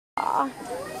Aw.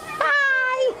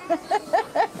 Hi!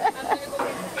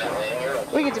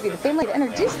 We get to be the family to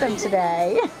introduce them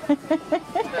today. Yay,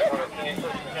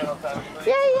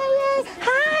 yay, yay!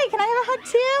 Hi! Can I have a hug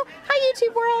too? Hi,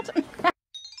 YouTube world!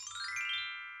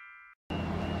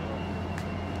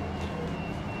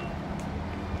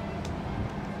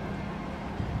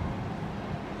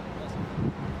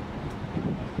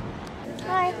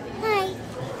 Hi. Hi.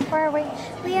 Where are we?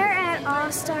 We are at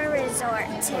All-Star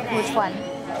Resort today. Which one?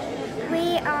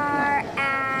 We are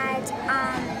at,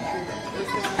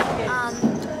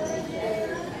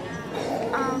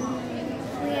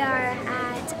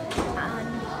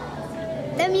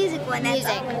 the music one. That's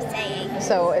all I'm saying.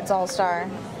 So it's All-Star.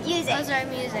 Music. All-Star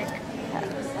music.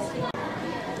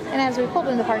 And as we pulled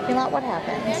in the parking lot, what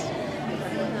happened?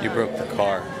 You broke the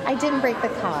car. I didn't break the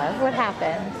car. What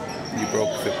happened? You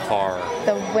broke the car.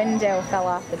 The window fell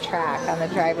off the track on the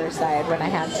driver's side when I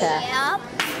had to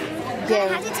Yep.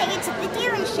 I had to take it to the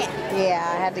dealership. Yeah,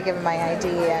 I had to give him my ID,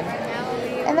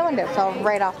 and the window fell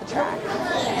right off the track.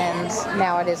 And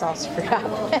now it is all screwed up.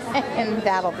 And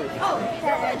that'll be fun.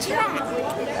 The track.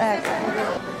 Okay.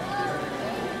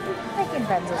 Making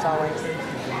friends as always.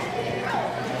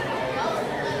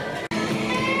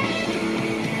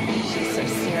 She's so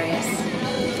serious.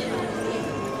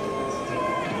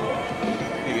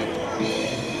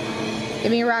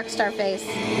 Give me a rock star face.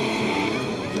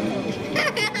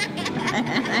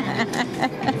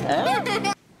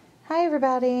 Hi,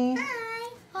 everybody. Hi.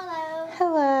 Hello.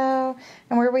 Hello.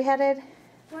 And where are we headed?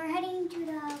 We're heading to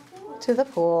the pool. To the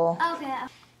pool. Okay.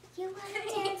 You want to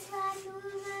dance like you were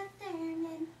there,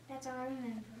 and that's all I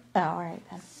remember. Oh, all right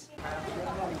then.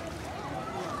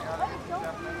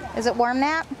 Is it warm,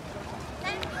 Nat?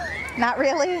 Not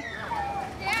really?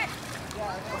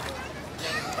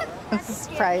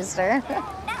 Surprised her.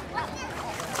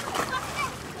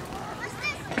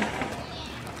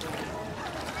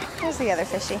 Here's the other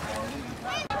fishy.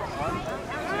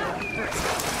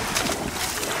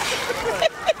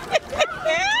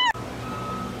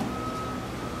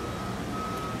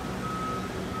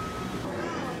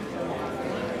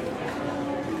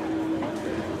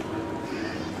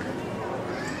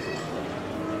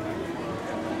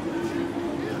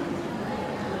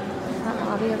 The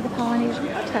lobby of the Polynesian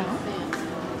Hotel.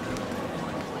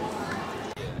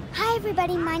 Hi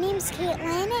everybody, my name's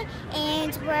Caitlin,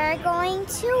 and we're going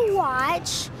to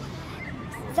watch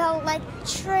the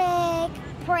electric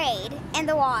parade in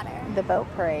the water. The boat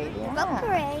parade, yeah. Boat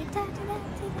parade. Da, da, da, da,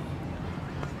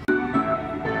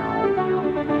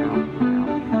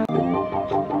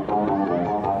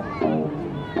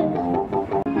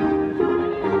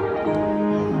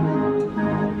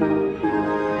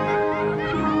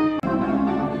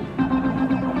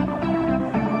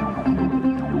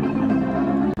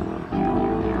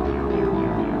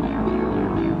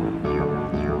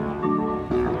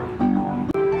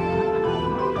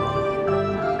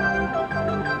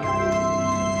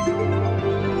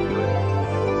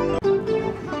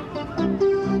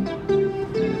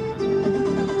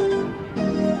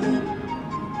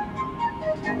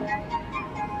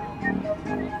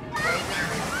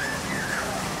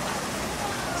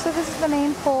 So this is the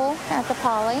main pool at the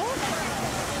Poly,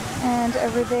 and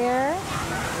over there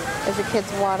is a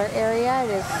kids' water area.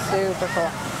 It is super cool.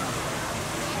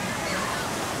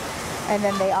 And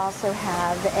then they also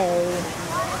have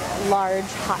a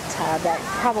large hot tub that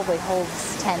probably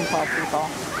holds 10, 12 people.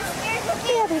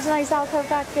 Yeah, there's a nice alcove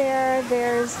back there.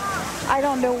 There's, I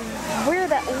don't know where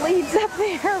that leads up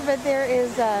there, but there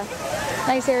is a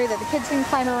nice area that the kids can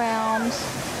climb around.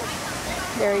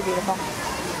 Very beautiful.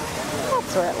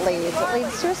 That's where it leads. It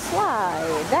leads to a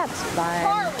slide. That's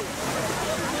fun.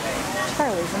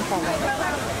 Charlie's in front of it.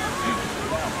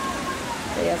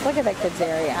 So yes, look at that kids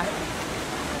area.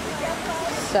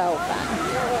 So fun.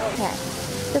 Okay.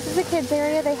 This is a kids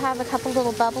area. They have a couple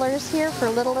little bubblers here for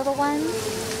little ones.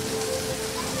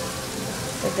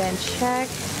 But then check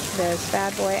this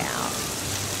bad boy out.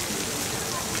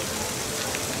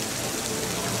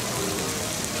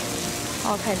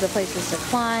 All kinds of places to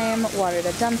climb, water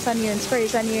that dumps on you and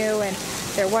sprays on you, and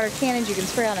there are water cannons you can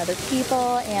spray on other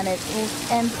people, and it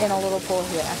ends in a little pool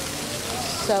here.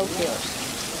 So cute.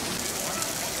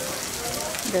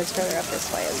 It goes further up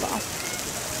this way as well.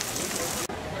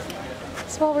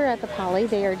 So while we're at the Poly,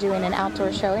 they are doing an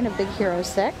outdoor showing of Big Hero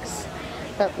 6,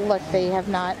 but look, they have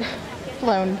not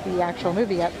flown the actual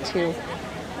movie up to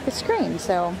the screen,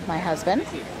 so my husband,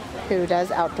 who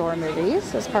does outdoor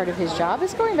movies as part of his job,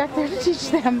 is going back there to teach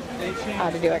them how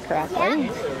to do it correctly.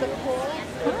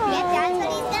 That's what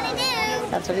he's gonna do.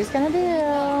 That's what he's gonna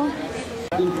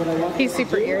do. He's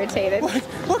super irritated.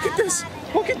 Look at this.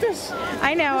 Look at this.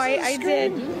 I know, This is I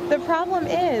did. The problem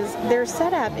is their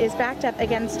setup is backed up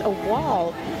against a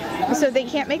wall, so they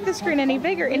can't make the screen any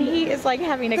bigger, and he is like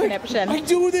having a conniption. I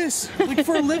do this like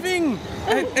for a living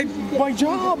at my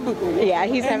job. Yeah,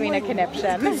 he's And, having like, a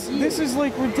conniption. This is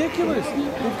like ridiculous.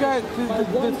 We've got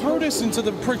the throw distance of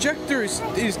the projector is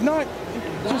not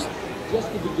just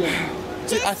the beginning.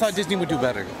 I thought Disney would do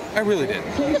better. I really did.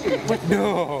 But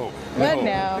no. But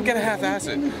no. I gotta half-ass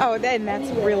it. Oh, then that's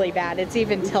really bad. It's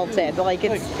even tilted. Like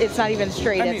it's not even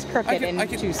straight. It's crooked and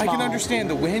too small. I can understand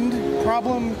the wind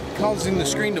problem causing the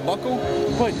screen to buckle,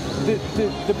 but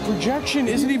the projection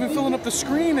isn't even filling up the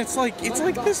screen. It's like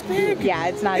this big. Yeah,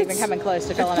 it's not even coming close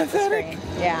to filling up the screen.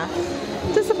 Yeah.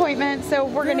 Disappointment. So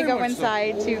we're going to go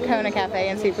inside to Kona Cafe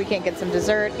and see if we can't get some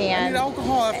dessert and I need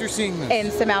alcohol after seeing this.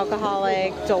 And some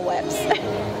alcoholic Dole Whips.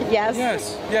 Yes?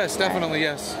 Yes, definitely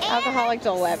yes. Alcoholic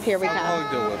Dole Whip. Here we go.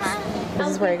 Alcoholic Dole Whips. This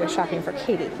is where I go shopping for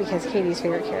Katie because Katie's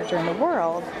favorite character in the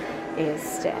world is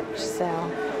Stitch. So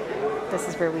this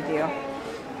is where we do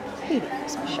Katie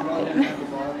Christmas shopping.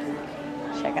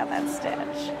 Check out that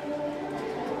Stitch.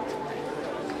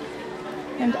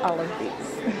 And all of these.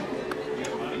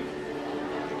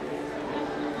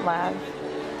 Love.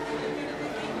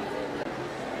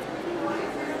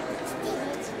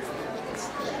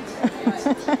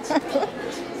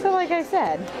 So like I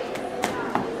said,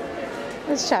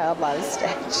 this child loves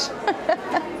Stitch.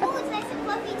 Oh, it's nice and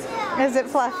fluffy too. Is it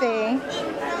fluffy?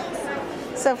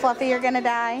 So fluffy you're gonna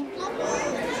die?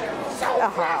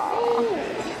 Oh,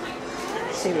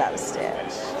 she loves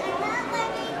Stitch.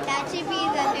 That should be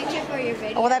the picture for your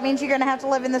video. Well, that means you're gonna have to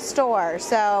live in the store.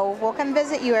 So we'll come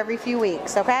visit you every few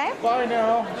weeks, okay? Bye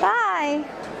now. Bye.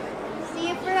 See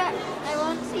you for that. I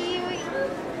won't see you.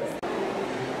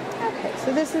 Okay,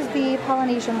 so this is the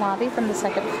Polynesian lobby from the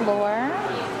second floor.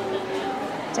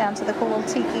 Down to the cool little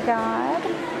tiki god.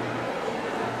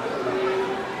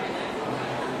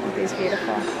 Aren't these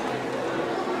beautiful?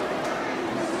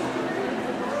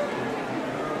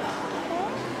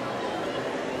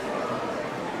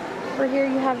 Over here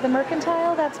you have the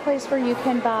Mercantile. That's a place where you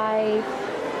can buy,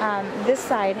 this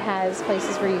side has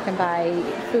places where you can buy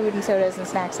food and sodas and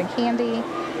snacks and candy.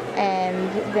 And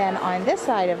then on this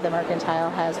side of the Mercantile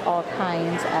has all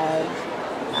kinds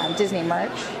of Disney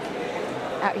merch.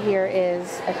 Out here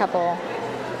is a couple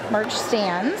merch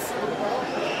stands.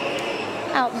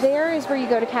 Out there is where you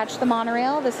go to catch the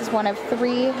monorail. This is one of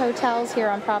 3 hotels here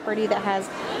on property that has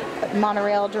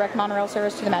direct monorail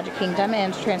service to the Magic Kingdom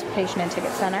and Transportation and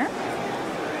Ticket Center.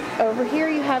 Over here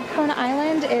you have Kona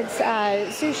Island. It's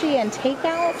sushi and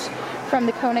takeout from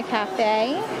the Kona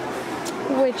Cafe,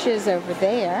 which is over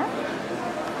there.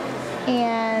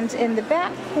 And in the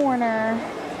back corner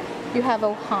you have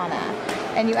Ohana.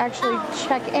 And you actually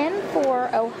check in for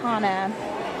Ohana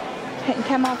and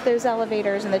come off those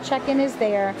elevators, and the check-in is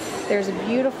there. There's a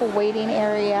beautiful waiting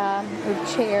area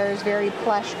with chairs, very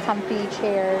plush, comfy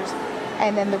chairs,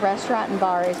 and then the restaurant and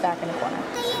bar is back in the corner.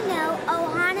 So you know,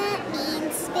 Ohana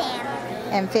means family.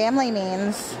 And family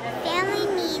means? Family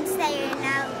means that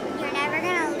you're never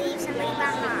gonna leave somebody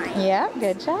behind. Yep,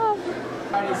 good job.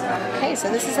 Okay, so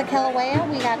this is a Kilauea.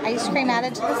 We got ice cream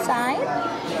added to the side.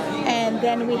 And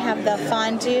then we have the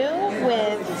fondue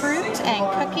with fruit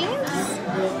and cookies.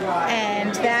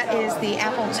 And that is the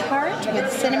apple tart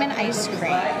with cinnamon ice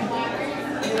cream.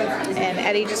 And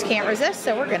Eddie just can't resist,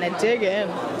 so we're gonna dig in.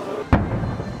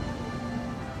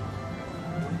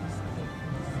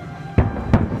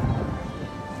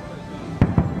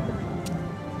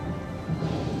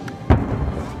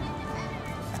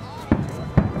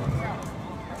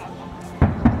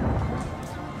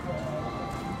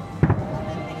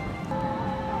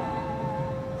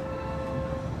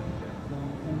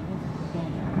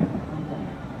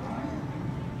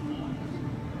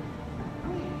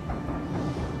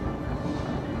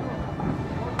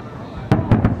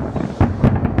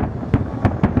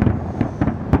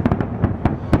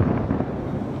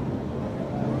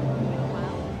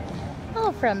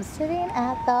 From sitting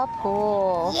at the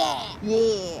pool. Yeah.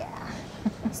 Yeah.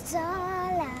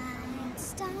 Starlight,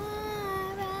 starlight,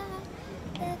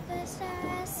 the first star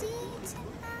I see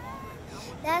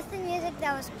tonight. That's the music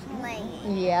that was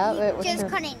playing. Yeah. We just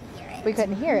couldn't hear it. We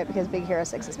couldn't hear it because Big Hero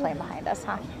 6 is playing behind us,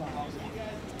 huh?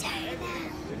 Turn it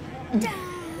down.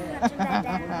 Turn that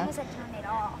down. I said turn it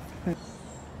off.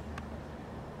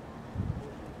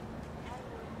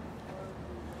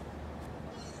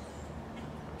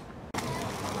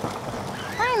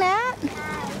 Hi, Nat.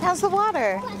 How's the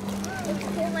water? It's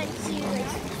cool once you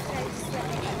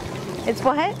It's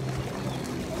what?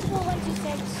 It's cool once you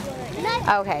start swimming.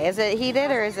 Okay. Is it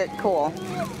heated or is it cool?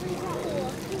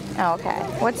 Oh, okay.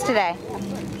 What's today?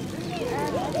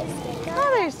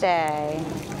 Mother's Day.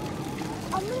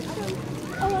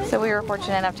 So we were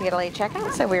fortunate enough to get a late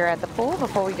checkout, so we were at the pool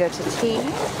before we go to tea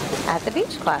at the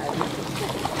beach club.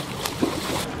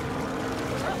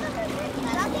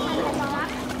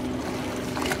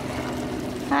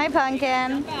 Hi,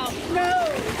 Pumpkin.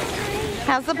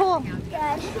 How's the pool?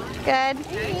 Good. Good.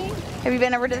 Have you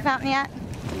been over to the fountain yet?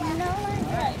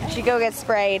 No. You should go get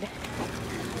sprayed.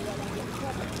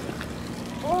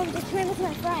 Oh, I'm just playing with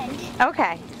my friend.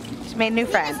 Okay. She made a new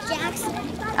friend. It's Jackson.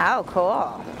 Oh,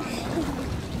 cool.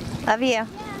 Love you.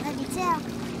 Love you too.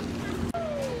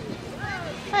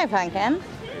 Hi, Pumpkin.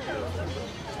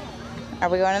 Are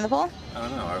we going in the pool? I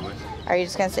don't know, are we? Are you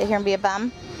just going to sit here and be a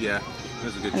bum Yeah,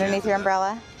 there's a good underneath chance your of that.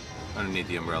 umbrella? Underneath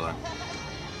the umbrella.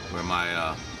 Where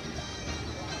my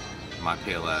my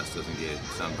pale ass doesn't get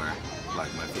sunburned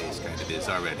like my face kind of is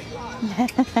already.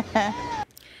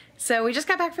 So we just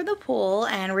got back from the pool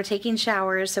and we're taking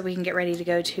showers so we can get ready to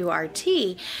go to our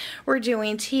tea. We're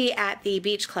doing tea at the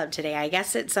beach club today. I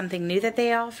guess it's something new that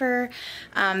they offer.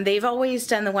 They've always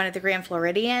done the one at the Grand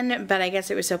Floridian, but I guess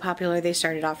it was so popular they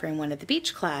started offering one at the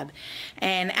beach club.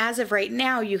 And as of right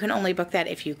now, you can only book that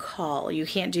if you call. You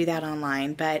can't do that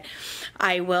online, but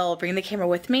I will bring the camera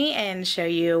with me and show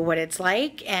you what it's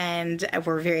like, and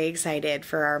we're very excited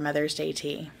for our Mother's Day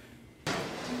tea.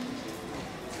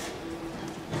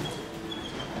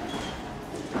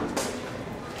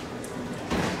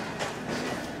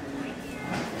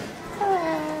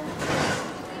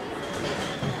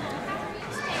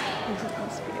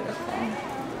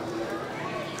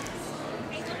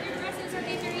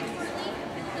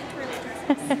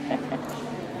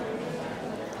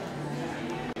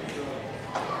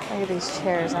 Look at these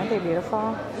chairs, aren't they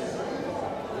beautiful?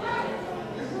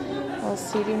 Little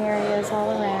seating areas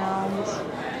all around.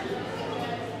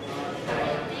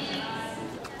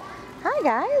 Hi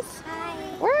guys. Hi.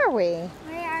 Where are we?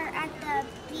 We are at the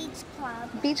beach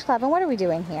club. Beach club, and what are we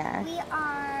doing here? We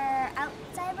are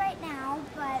outside right now,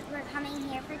 but we're coming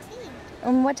here for tea.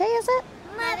 And what day is it?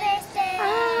 Mother's Day.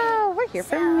 Oh, we're here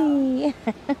for me.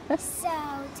 So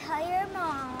tell your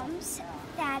moms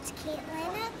that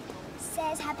Caitlin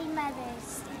says Happy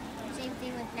Mother's Day. Same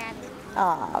thing with Natalie.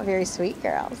 Aw, very sweet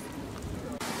girls.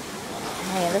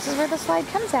 Hey, this is where the slide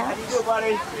comes out.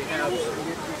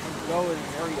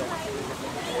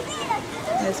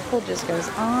 This pool just goes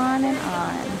on and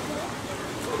on.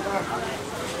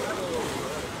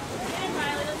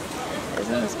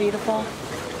 Isn't this beautiful?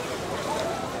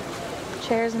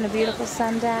 Chairs and a beautiful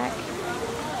sun deck.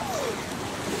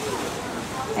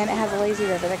 And it has a lazy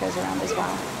river that goes around as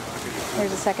well.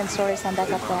 There's a second-story sun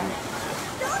deck up there.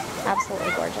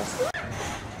 Absolutely gorgeous.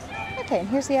 Okay, and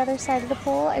here's the other side of the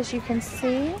pool. As you can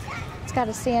see, it's got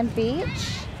a sand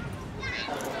beach.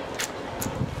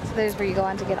 So there's where you go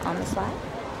on to get on the slide.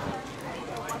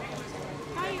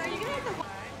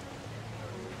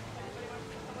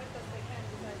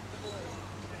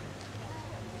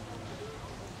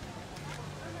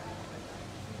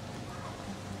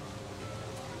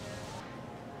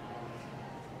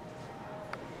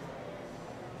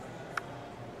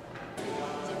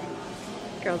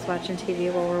 Girls watching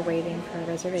TV while we're waiting for a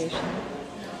reservation.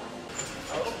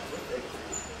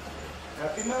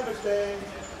 Happy Mother's Day.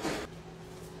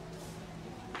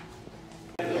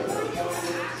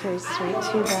 Very sweet,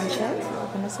 2 bunches.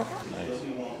 Open a second.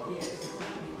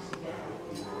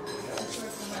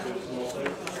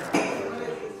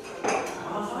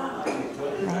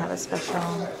 They have a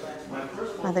special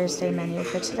Mother's Day menu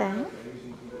for today.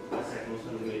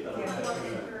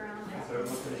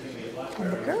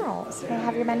 And the girls, may I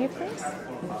have your menu, please?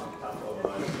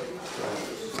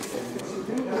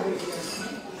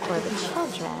 For the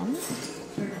children,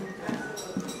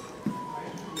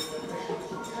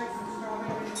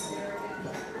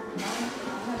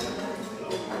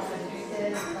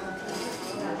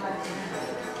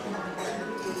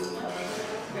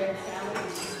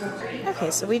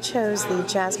 okay, so we chose the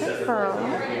Jasmine Pearl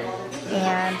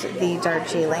and the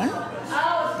Darjeeling.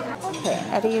 Okay,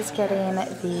 Eddie is getting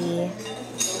the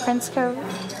Prince Cove,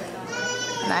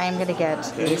 and I am going to get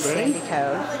the Sandy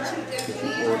Cove.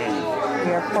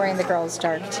 We are pouring the girls'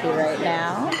 dark tea right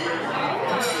now.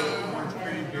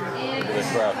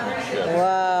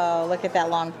 Whoa, look at that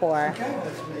long pour.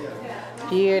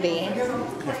 Beauty.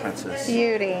 Differences.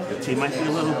 Beauty. The tea might be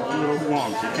a little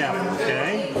warm, so careful,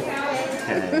 okay?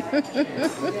 Okay.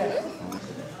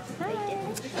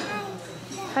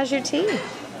 How's your tea?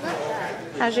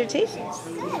 How's your tea?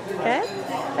 Good?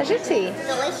 How's your tea?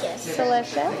 Delicious.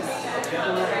 Delicious.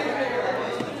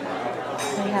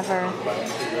 We have our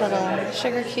little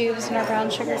sugar cubes and our brown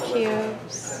sugar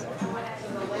cubes.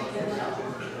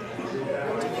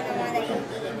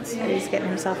 He's getting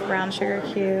himself a brown sugar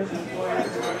cube.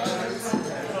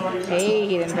 Hey,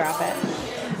 he didn't drop it.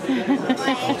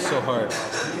 Oh, so hard.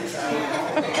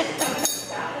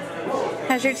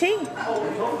 How's your tea?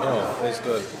 Oh, it's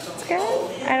good. It's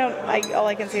good. All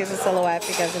I can see is a silhouette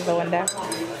because of the window.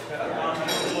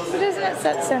 But doesn't it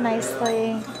set so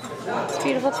nicely? This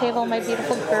beautiful table, my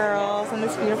beautiful girls, and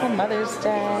this beautiful Mother's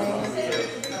Day.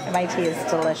 And my tea is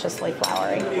deliciously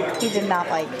flowery. He did not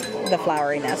like the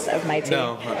floweriness of my tea.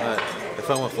 No, if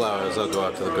I want flowers, I'll go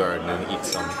out to the garden and eat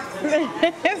some.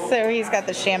 So he's got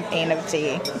the champagne of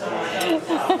tea.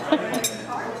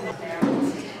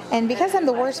 And because I'm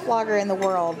the worst vlogger in the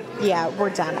world, yeah,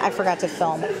 we're done. I forgot to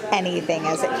film anything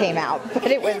as it came out, but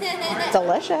it was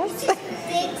delicious.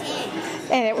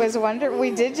 And it was wonderful.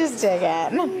 We did just dig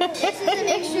in. This is a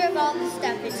mixture of all the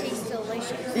stuff. It tastes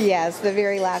delicious. Yes, the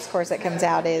very last course that comes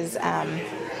out is,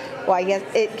 well, I guess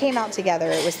it came out together.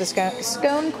 It was the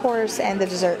scone course and the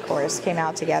dessert course came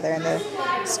out together. And the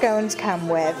scones come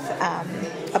with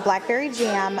a blackberry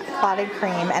jam, clotted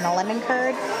cream, and a lemon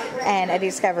curd. And I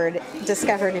discovered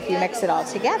if you mix it all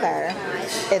together,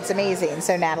 it's amazing.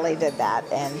 So Natalie did that,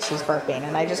 and she's burping.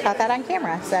 And I just got that on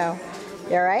camera. So,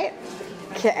 you all right?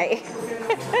 Okay.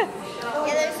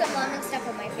 Yeah, there's some lemon stuff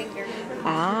on my finger.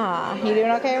 Ah, you doing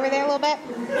okay over there a little bit?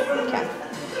 Okay.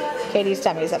 Katie's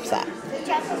tummy's upset.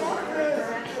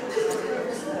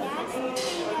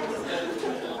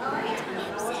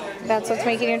 That's what's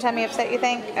making your tummy upset, you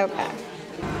think? Okay.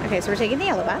 Okay, so we're taking the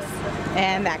yellow bus.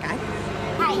 And that guy.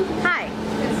 Hi.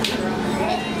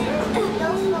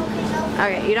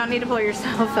 Okay, you don't need to pull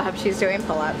yourself up. She's doing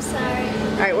pull-ups. Sorry.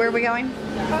 All right, where are we going?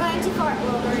 We're going to Fort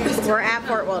Wilderness. We're at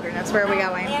Fort Wilderness. Where are we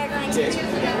going? We are going to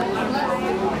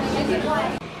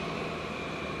Campfire.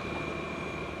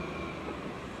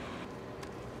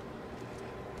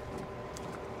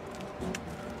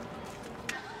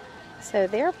 So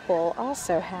their pool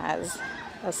also has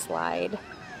a slide.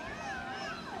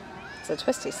 It's a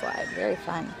twisty slide. Very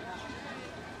fun.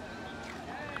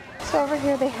 So over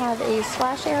here they have a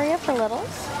splash area for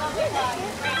littles.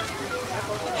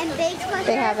 And big splash.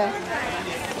 They have a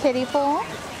kiddie pool,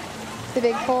 the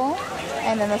big pool,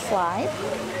 and then the slide.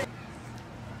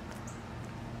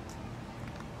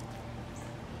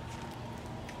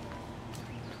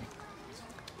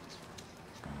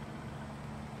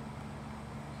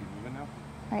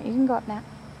 All right, you can go up now.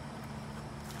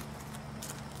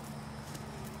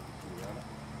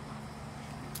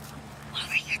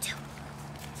 Over here too.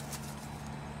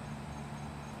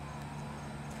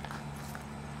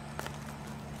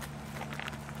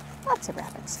 Lots of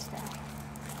rabbits today.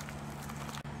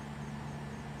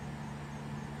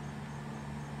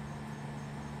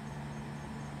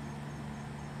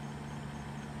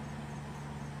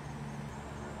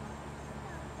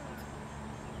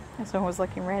 This one was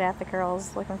looking right at the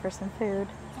girls, looking for some food.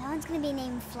 That one's going to be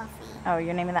named Fluffy. Oh,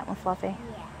 you're naming that one Fluffy? Yeah.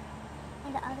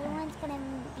 And the other one's going to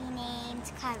be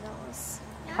named Cuddles.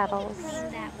 Cuddles.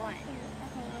 That one. Okay,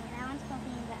 that one's Fluffy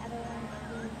and the other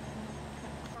one's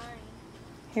Fine.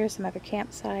 Here's some other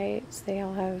campsites. They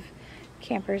all have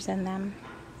campers in them.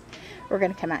 We're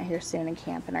going to come out here soon and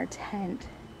camp in our tent.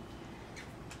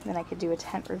 Then I could do a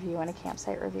tent review and a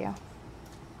campsite review.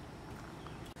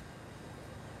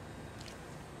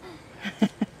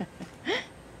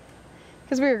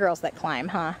 Because we're girls that climb,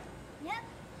 huh? Yep.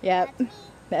 Yep. That's me.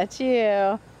 That's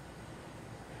you.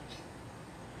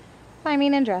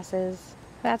 Climbing in dresses.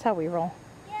 That's how we roll.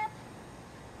 Yep.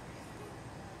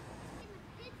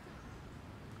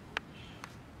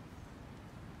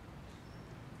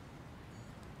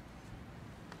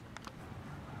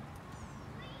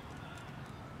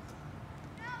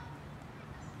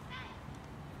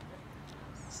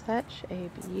 Such a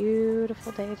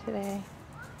beautiful day today.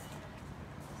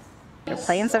 We're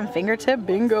playing some fingertip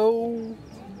bingo.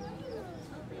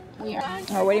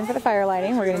 We're waiting for the fire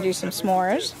lighting. We're going to do some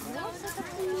s'mores.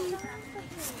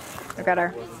 We've got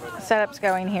our setups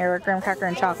going here with graham cracker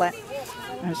and chocolate.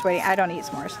 I'm just waiting. I don't eat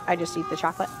s'mores. I just eat the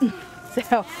chocolate.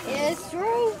 So It's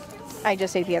true. I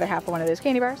just ate the other half of one of those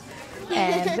candy bars.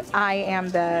 And I am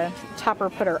the topper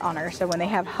putter on her. So when they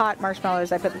have hot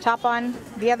marshmallows, I put the top on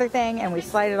the other thing and we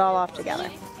slide it all off together.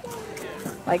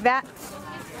 Like that.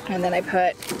 And then I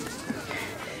put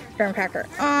graham cracker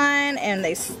on and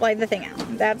they slide the thing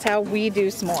out. That's how we do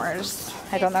s'mores.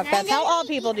 I don't know if that's how all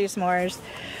people do s'mores,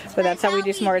 but that's how we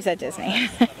do s'mores at Disney.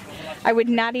 I would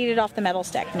not eat it off the metal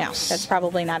stick. No, that's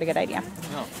probably not a good idea.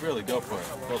 No, really, go for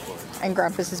it. Go for it. And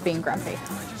Grumpus is being grumpy.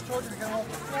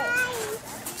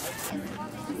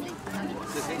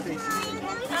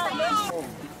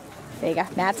 There you go.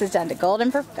 Nats is done to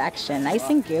golden perfection. Nice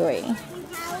and gooey.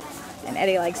 And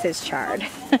Eddie likes his charred.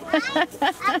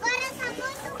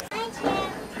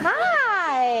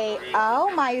 Hi!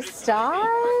 Oh, my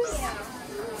stars!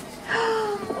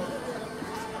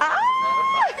 Ah!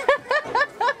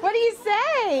 What do you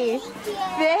say?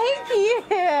 Thank you!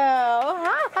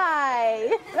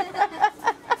 Hi!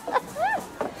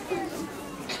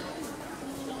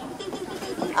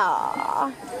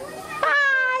 Aw!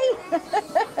 Hi!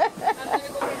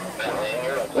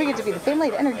 We get to be the family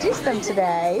to introduce them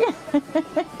today. Yay,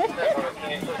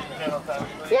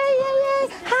 yay, yay!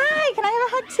 Hi! Can I have a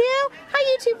hug too? Hi,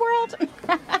 YouTube world!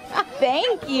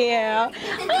 Thank you!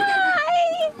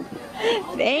 Hi!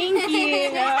 Thank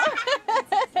you!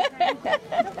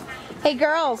 Hey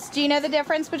girls, do you know the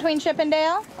difference between Chip and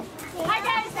Dale? Hi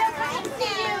guys,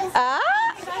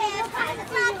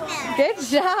 Good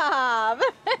job!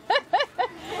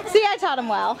 See, I taught him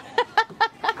well.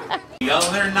 The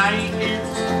other night,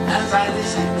 as I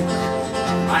listened,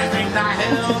 I think I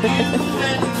held you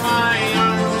in my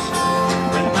arms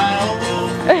when my old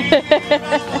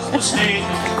bells were mistaken.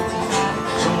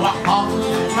 So I hung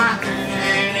my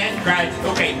head and cried.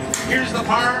 Okay, here's the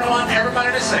part I want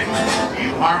everybody to sing.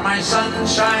 You are my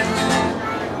sunshine.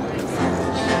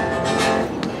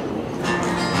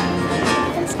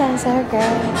 Skies are gray.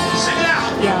 Sing it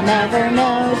out. You'll never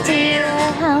know, dear,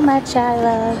 how much I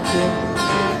love you.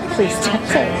 Please don't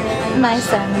take my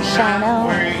sunshine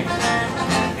away.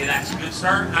 Okay, that's a good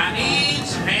start. I need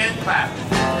some hand clapping.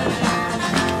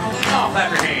 Oh,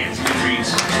 clap your hands,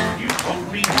 Patrice. You told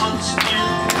me once again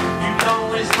you'd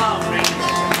always love me,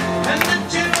 and that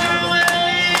you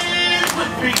always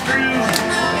would be true.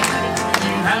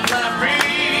 You have left me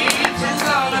to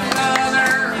love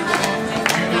another.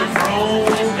 You were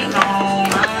broken all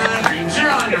my dreams.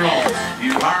 You're on your own.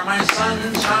 You are my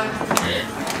sunshine.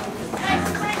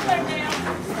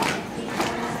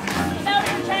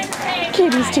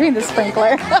 Katie's doing the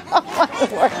sprinkler. Oh my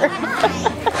word.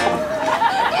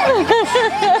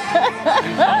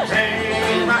 Don't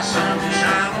take my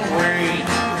sunshine away.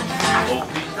 Oh,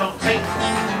 please don't take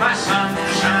my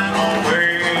sunshine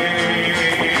away.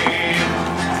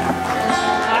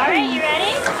 All right, you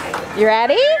ready? You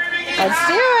ready? Let's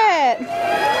do it.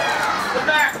 The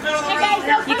back, middle of the road,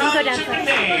 you can go down Chicken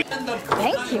Day.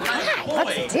 Thank you. Hi,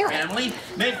 let's do it. Family,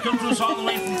 they've come to us all the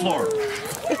way from Florida.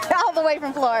 All the way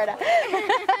from Florida. I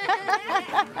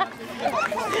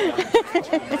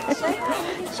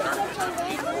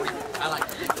like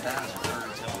to think that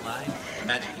until 9.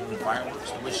 Magic evening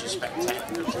fireworks, delicious,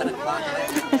 spectacular. 10 o'clock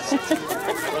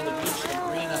from the beach to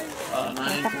Marina.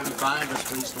 9:45. We're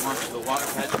pleased to launch the water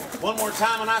pageant. One more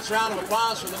time, a nice round of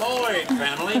applause for the Boyd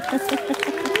family. And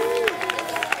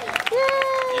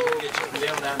we'll get Chip and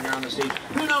Dale down here on the stage.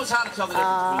 Who knows how to tell the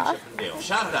difference between Chip and Dale?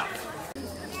 Shout it out.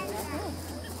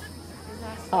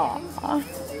 Aww.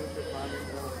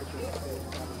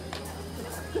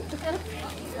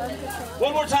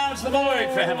 One more time, it's the Boyd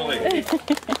family.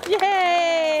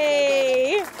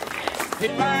 Yay!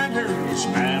 If I heard this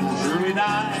man will surely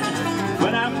die.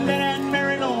 When I'm dead and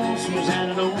Mary knows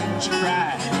Susanna don't you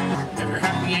cry. If you're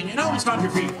happy and you know it, stomp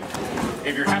your feet.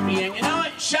 If you're happy and you know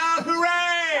it, shout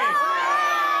hooray!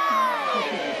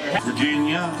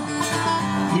 Virginia,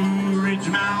 Blue Ridge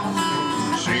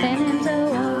Mountain,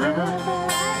 Shenandoah River.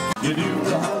 You do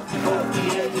the hokey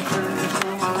pokey and you turn the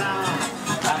room around.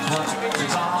 That's what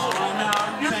it's all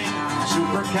about. You think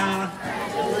super counter.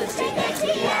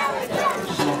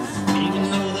 Even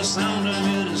though the sound of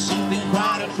it is something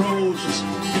quite atrocious,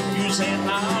 if you say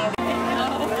now,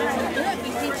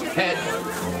 head,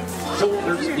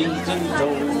 shoulders, knees and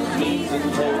toes, knees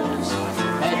and toes,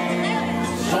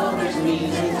 head, shoulders,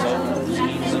 knees and toes,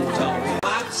 knees and toes.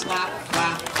 Slap, slap,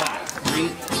 clap, clap. 3,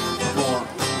 4,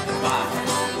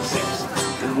 5, 6,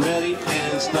 and ready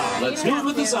and stop. Let's move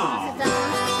with the song.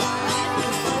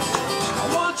 I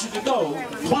want you to go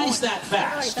twice that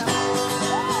fast.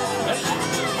 Ready?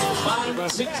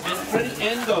 5, 6, and ready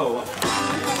and go.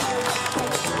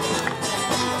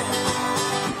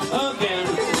 Again.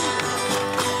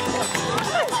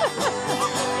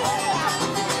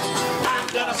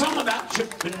 I've got a song about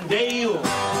Chip and Dale.